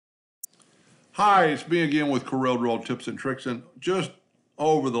Hi, it's me again with Corel tips and tricks. And just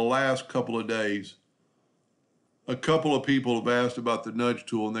over the last couple of days, a couple of people have asked about the nudge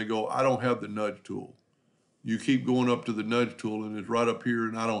tool and they go, I don't have the nudge tool. You keep going up to the nudge tool and it's right up here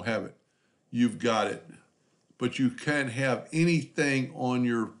and I don't have it. You've got it. But you can't have anything on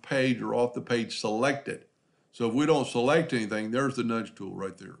your page or off the page selected. So if we don't select anything, there's the nudge tool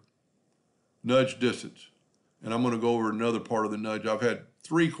right there. Nudge distance. And I'm going to go over another part of the nudge. I've had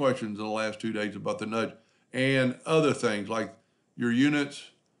 3 questions in the last 2 days about the nudge and other things like your units,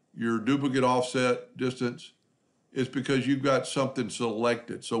 your duplicate offset distance. It's because you've got something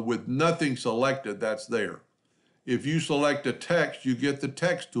selected. So with nothing selected, that's there. If you select a text, you get the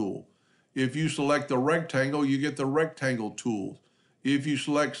text tool. If you select the rectangle, you get the rectangle tools. If you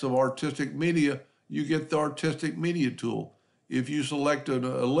select some artistic media, you get the artistic media tool. If you select an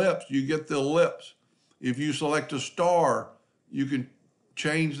ellipse, you get the ellipse. If you select a star, you can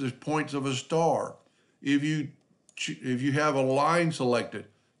change the points of a star. If you have a line selected,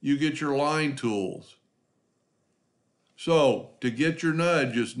 you get your line tools. So to get your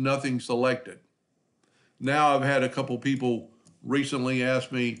nudge, is nothing selected. Now I've had a couple people recently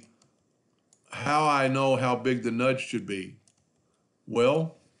ask me how I know how big the nudge should be.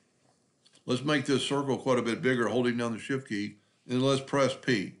 Well, let's make this circle quite a bit bigger, holding down the shift key, and let's press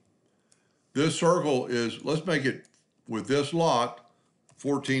P. This circle is, let's make it, with this locked,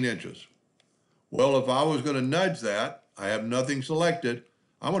 14 inches. Well, if I was going to nudge that, I have nothing selected,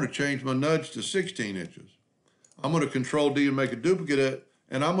 I'm going to change my nudge to 16 inches. I'm going to Control D and make a duplicate of it,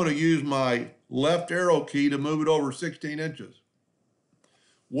 and I'm going to use my left arrow key to move it over 16 inches.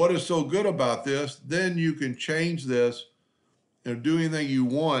 What is so good about this, then you can change this and do anything you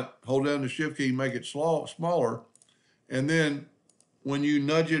want, hold down the shift key, make it smaller, and then when you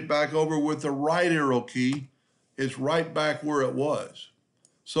nudge it back over with the right arrow key, it's right back where it was.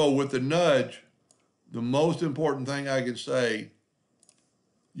 So with the nudge, the most important thing I can say,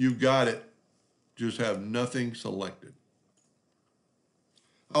 you've got it, just have nothing selected.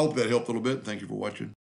 I hope that helped a little bit. Thank you for watching.